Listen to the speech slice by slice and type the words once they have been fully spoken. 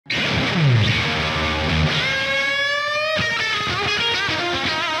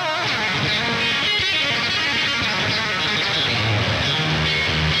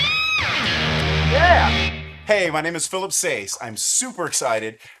Hey, my name is Philip Sayce. I'm super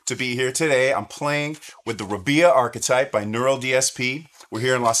excited to be here today. I'm playing with the Rabea Archetype by Neural DSP. We're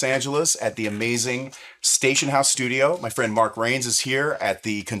here in Los Angeles at the amazing Station House studio. My friend Mark Rains is here at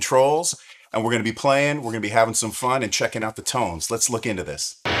the controls, and we're going to be playing, we're going to be having some fun and checking out the tones. Let's look into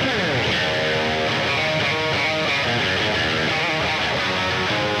this.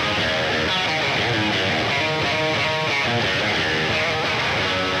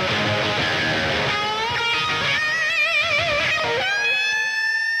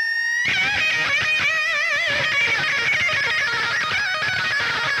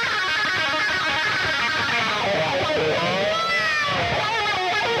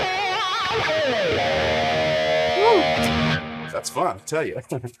 That's fun, I tell you.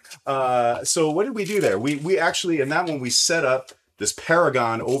 So what did we do there? We actually, in that one, we set up this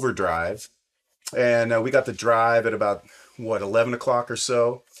Paragon overdrive, and we got the drive at about, what, 11 o'clock or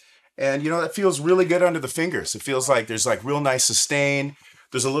so. And, you know, that feels really good under the fingers. It feels like there's like real nice sustain.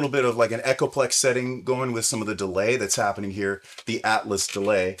 There's a little bit of like an echoplex setting going with some of the delay that's happening here, the Atlas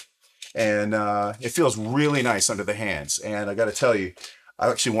delay. And it feels really nice under the hands. And I got to tell you,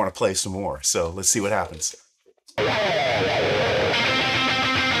 I actually want to play some more. So let's see what happens.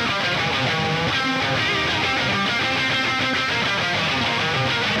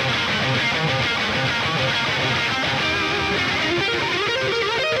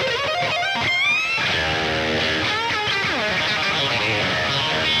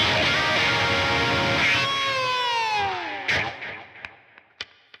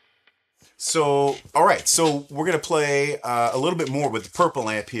 So, all right, so we're going to play a little bit more with the purple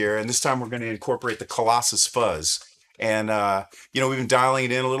amp here, and this time we're going to incorporate the Colossus fuzz. And, you know, we've been dialing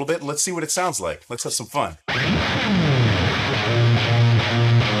it in a little bit, and let's see what it sounds like. Let's have some fun.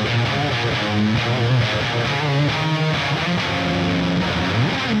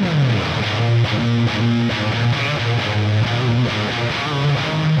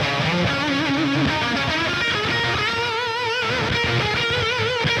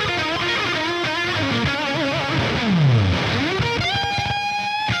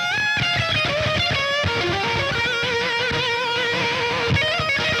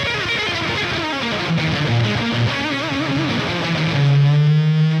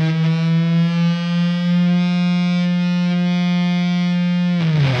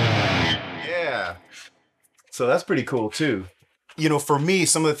 So that's pretty cool too. You know, for me,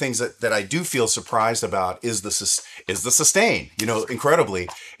 some of the things that I do feel surprised about is the sustain. You know, incredibly,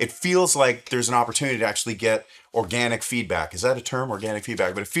 it feels like there's an opportunity to actually get organic feedback. Is that a term, organic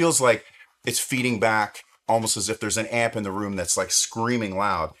feedback? But it feels like it's feeding back almost as if there's an amp in the room that's like screaming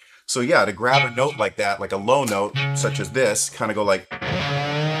loud. So yeah, to grab a note like that, like a low note such as this, kind of go like.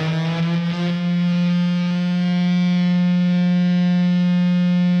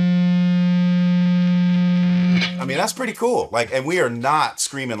 I mean, that's pretty cool. Like, and we are not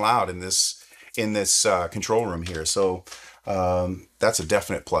screaming loud in this control room here. So that's a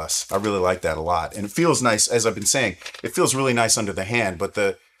definite plus. I really like that a lot. And it feels nice, as I've been saying, it feels really nice under the hand, but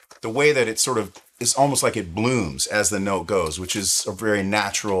the way that it sort of is almost like it blooms as the note goes, which is a very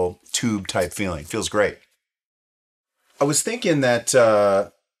natural tube type feeling. Feels great. I was thinking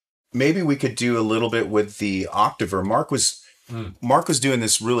that maybe we could do a little bit with the octaver. Mark was doing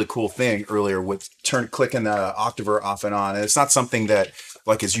this really cool thing earlier with clicking the octaver off and on. And it's not something that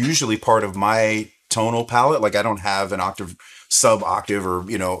like is usually part of my tonal palette. Like I don't have an octave, sub octave, or,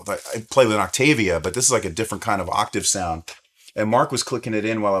 you know, I play with an Octavia, but this is like a different kind of octave sound. And Mark was clicking it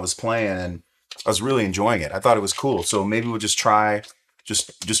in while I was playing, and I was really enjoying it. I thought it was cool. So maybe we'll just try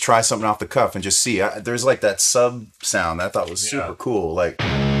something off the cuff and just see. There's like that sub sound that I thought was super cool. Like.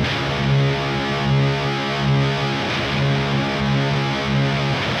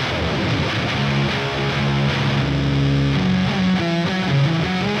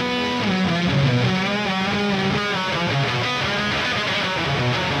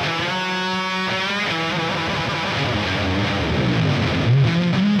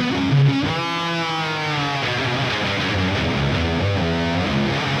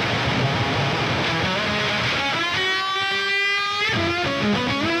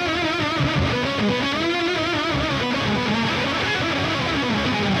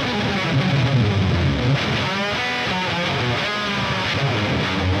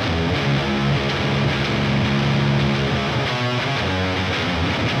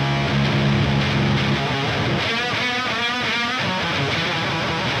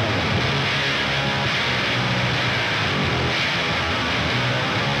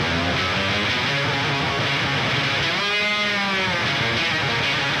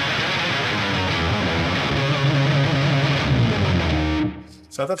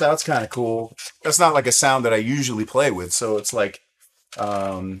 So I thought that was kind of cool. That's not like a sound that I usually play with. So it's like, it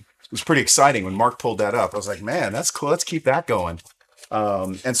was pretty exciting when Mark pulled that up. I was like, man, that's cool. Let's keep that going.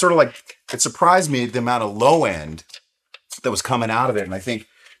 And sort of like, it surprised me the amount of low end that was coming out of it. And I think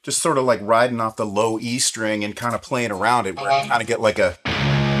just sort of like riding off the low E string and kind of playing around it, where you kind of get like a,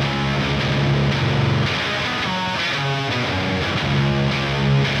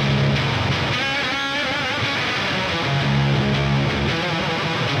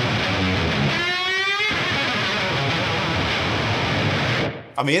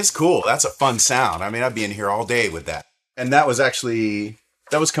 I mean, it's cool. That's a fun sound. I mean, I'd be in here all day with that. And that was actually,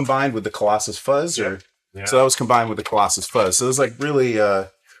 that was combined with the Colossus fuzz, or Yeah. so that was combined with the Colossus fuzz. So it was like really,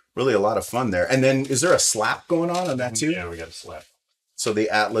 really a lot of fun there. And then is there a slap going on that too? Yeah, we got a slap. So the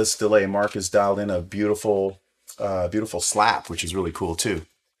Atlas delay, Mark has dialed in a beautiful, beautiful slap, which is really cool too.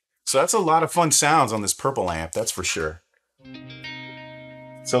 So that's a lot of fun sounds on this purple amp, that's for sure.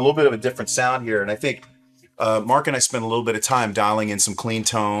 So a little bit of a different sound here, and I think Mark and I spent a little bit of time dialing in some clean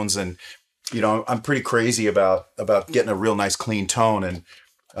tones, and you know, I'm pretty crazy about getting a real nice clean tone, and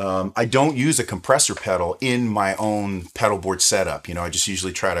I don't use a compressor pedal in my own pedal board setup. You know, I just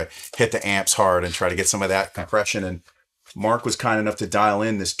usually try to hit the amps hard and try to get some of that compression. And Mark was kind enough to dial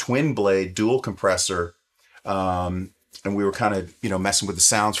in this twin blade dual compressor, and we were kind of, you know, messing with the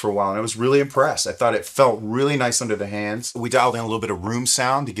sounds for a while, and I was really impressed. I thought it felt really nice under the hands. We dialed in a little bit of room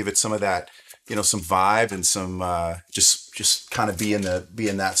sound to give it some of that, you know, some vibe and some just kind of be in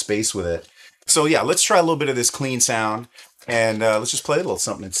that space with it. So yeah, let's try a little bit of this clean sound, and let's just play a little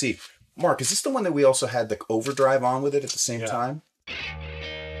something and see. Mark, is this the one that we also had the overdrive on with it at the same time?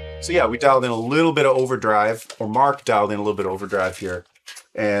 So yeah, we dialed in a little bit of overdrive, or Mark dialed in a little bit of overdrive here,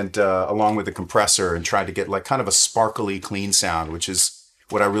 and along with the compressor, and tried to get like kind of a sparkly clean sound, which is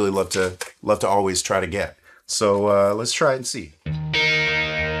what I really love to always try to get. So let's try it and see.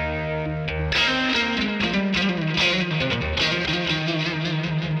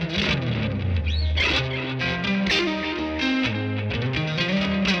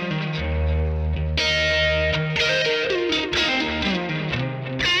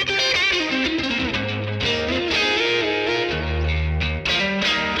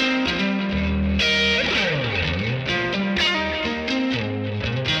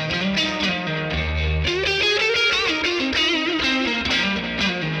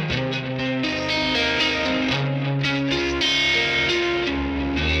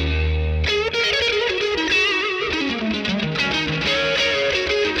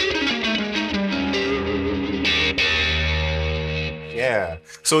 Yeah.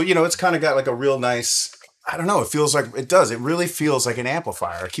 So, you know, it's kind of got like a real nice, I don't know, it feels like, it does. It really feels like an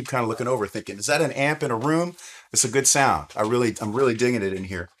amplifier. I keep kind of looking over thinking, is that an amp in a room? It's a good sound. I'm really digging it in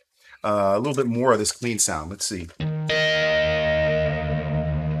here. A little bit more of this clean sound. Let's see.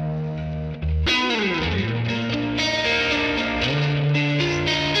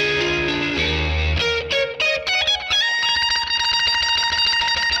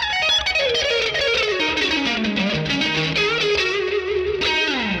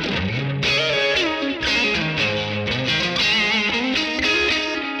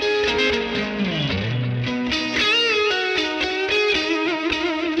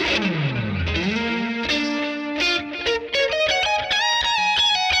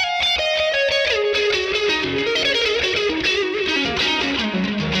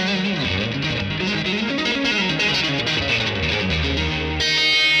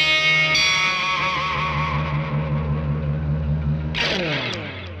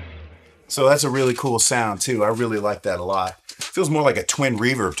 So that's a really cool sound too. I really like that a lot. It feels more like a twin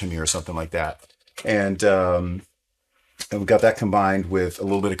reverb to me or something like that. And we've got that combined with a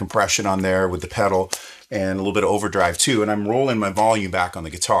little bit of compression on there with the pedal and a little bit of overdrive too. And I'm rolling my volume back on the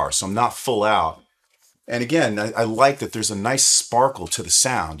guitar, so I'm not full out. And again, I like that there's a nice sparkle to the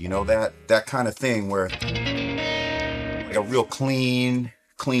sound, you know, that kind of thing where like a real clean,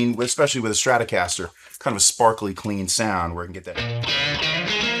 especially with a Stratocaster, kind of a sparkly clean sound where I can get that.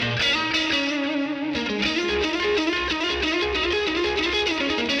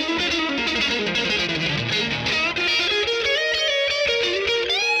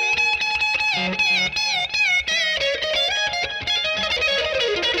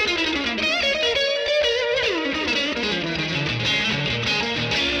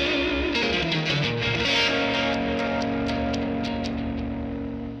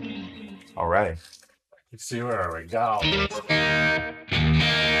 All right. Let's see where we go.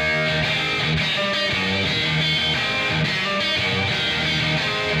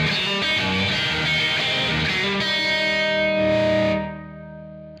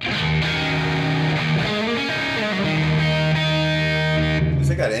 I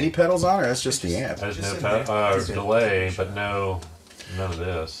think any pedals on, or that's just the amp? There's no delay, but none of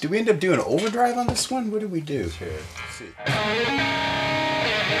this. Did we end up doing overdrive on this one? What did we do? Here. Let's see.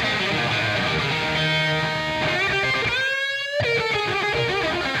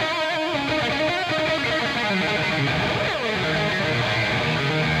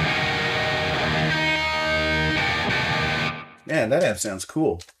 Man, that amp sounds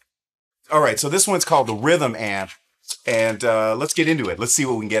cool. All right, so this one's called the Rhythm Amp, and let's get into it. Let's see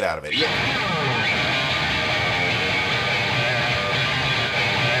what we can get out of it. Yeah.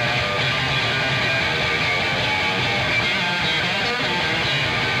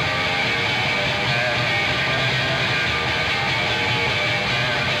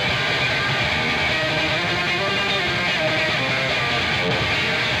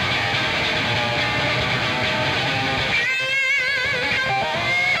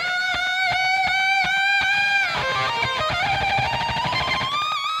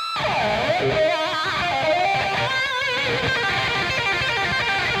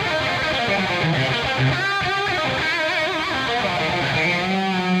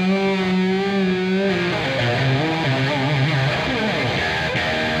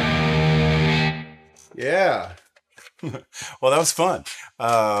 Well, that was fun.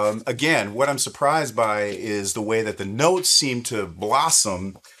 Again, what I'm surprised by is the way that the notes seem to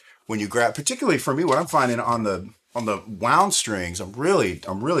blossom when you grab, particularly for me, what I'm finding on the wound strings, I'm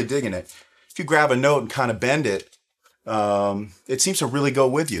really digging it. If you grab a note and kind of bend it, it seems to really go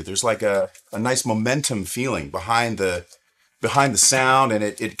with you. There's like a nice momentum feeling behind the sound, and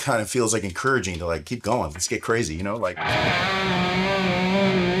it kind of feels like encouraging to like keep going. Let's get crazy, you know, like. Yeah.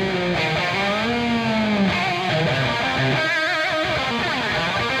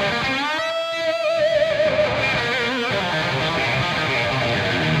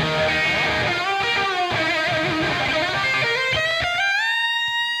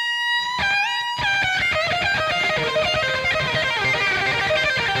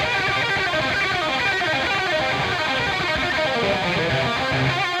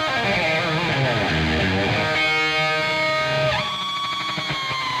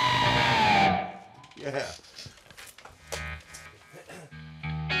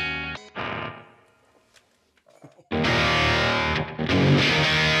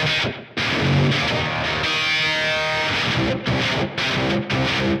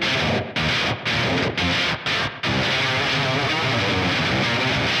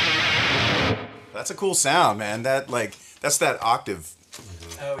 That's a cool sound, man. That's that octave.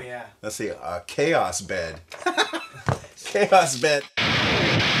 Oh yeah. That's the chaos bed. Chaos bed.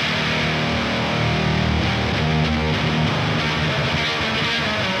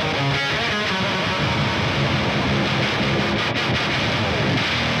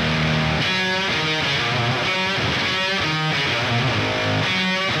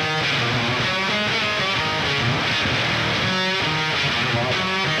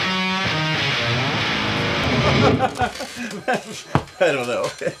 I don't know.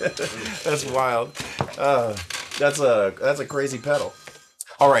 That's wild. That's a crazy pedal.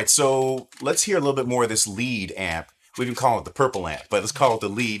 All right, so let's hear a little bit more of this lead amp. We can call it the purple amp, but let's call it the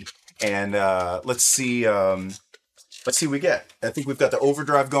lead. And let's see what we get. I think we've got the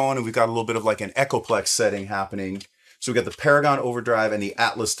overdrive going, and we've got a little bit of like an echoplex setting happening. So we've got the Paragon overdrive and the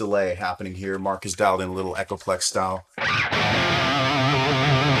Atlas delay happening here. Mark has dialed in a little echoplex style.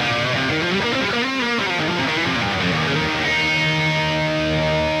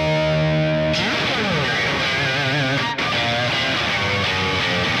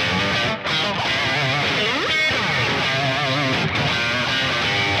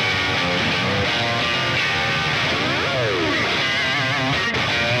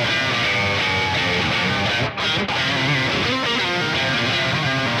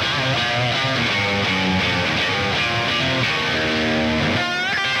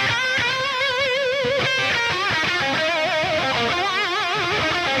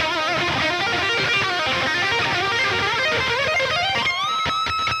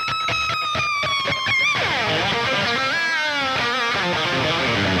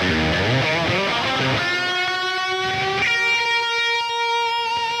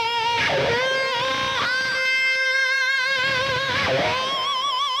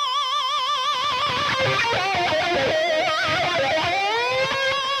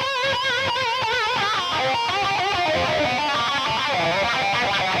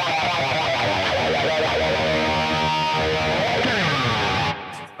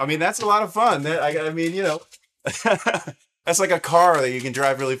 I mean, that's a lot of fun. I mean, you know, that's like a car that you can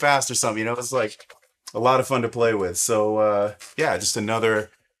drive really fast or something, you know, it's like a lot of fun to play with. So, yeah, just another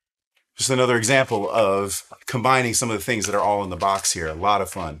just another example of combining some of the things that are all in the box here. A lot of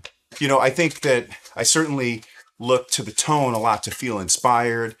fun. You know, I think that I certainly look to the tone a lot to feel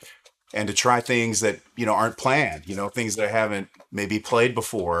inspired and to try things that, you know, aren't planned, you know, things that I haven't maybe played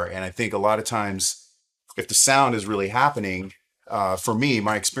before. And I think a lot of times if the sound is really happening, for me,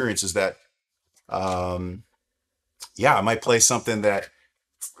 my experience is that, yeah, I might play something that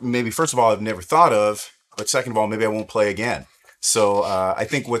maybe first of all, I've never thought of, but second of all, maybe I won't play again. So I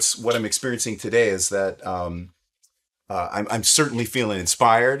think what I'm experiencing today is that I'm certainly feeling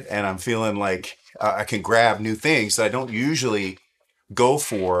inspired, and I'm feeling like I can grab new things that I don't usually go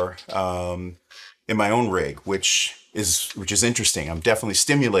for in my own rig, which is interesting. I'm definitely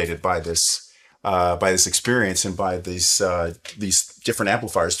stimulated by this experience and by these different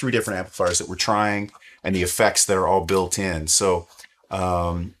amplifiers, 3 different amplifiers that we're trying, and the effects that are all built in. So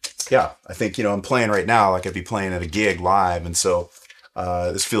yeah, I think, you know, I'm playing right now like I'd be playing at a gig live, and so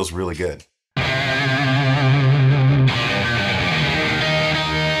this feels really good.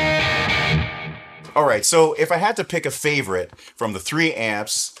 All right, so if I had to pick a favorite from the 3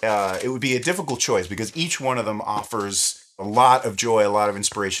 amps, it would be a difficult choice because each one of them offers a lot of joy, a lot of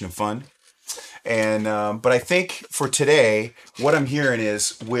inspiration and fun. And but I think for today, what I'm hearing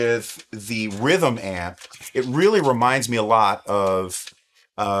is with the rhythm amp, it really reminds me a lot of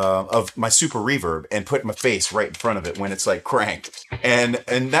my super reverb, and putting my face right in front of it when it's like cranked, and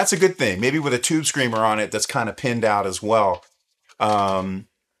that's a good thing. Maybe with a tube screamer on it that's kind of pinned out as well.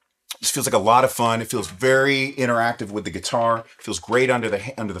 This feels like a lot of fun. It feels very interactive with the guitar. It feels great under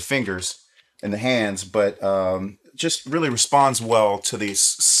the fingers and the hands, but just really responds well to these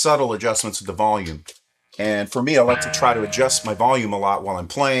subtle adjustments of the volume. And for me, I like to try to adjust my volume a lot while I'm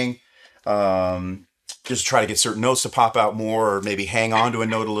playing. Just try to get certain notes to pop out more, or maybe hang on to a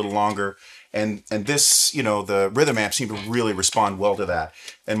note a little longer. And this, you know, the rhythm amps seem to really respond well to that.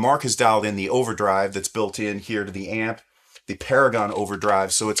 And Mark has dialed in the overdrive that's built in here to the amp, the Paragon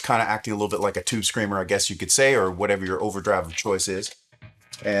overdrive, so it's kind of acting a little bit like a tube screamer, I guess you could say, or whatever your overdrive of choice is.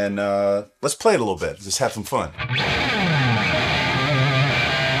 And let's play it a little bit. Just have some fun.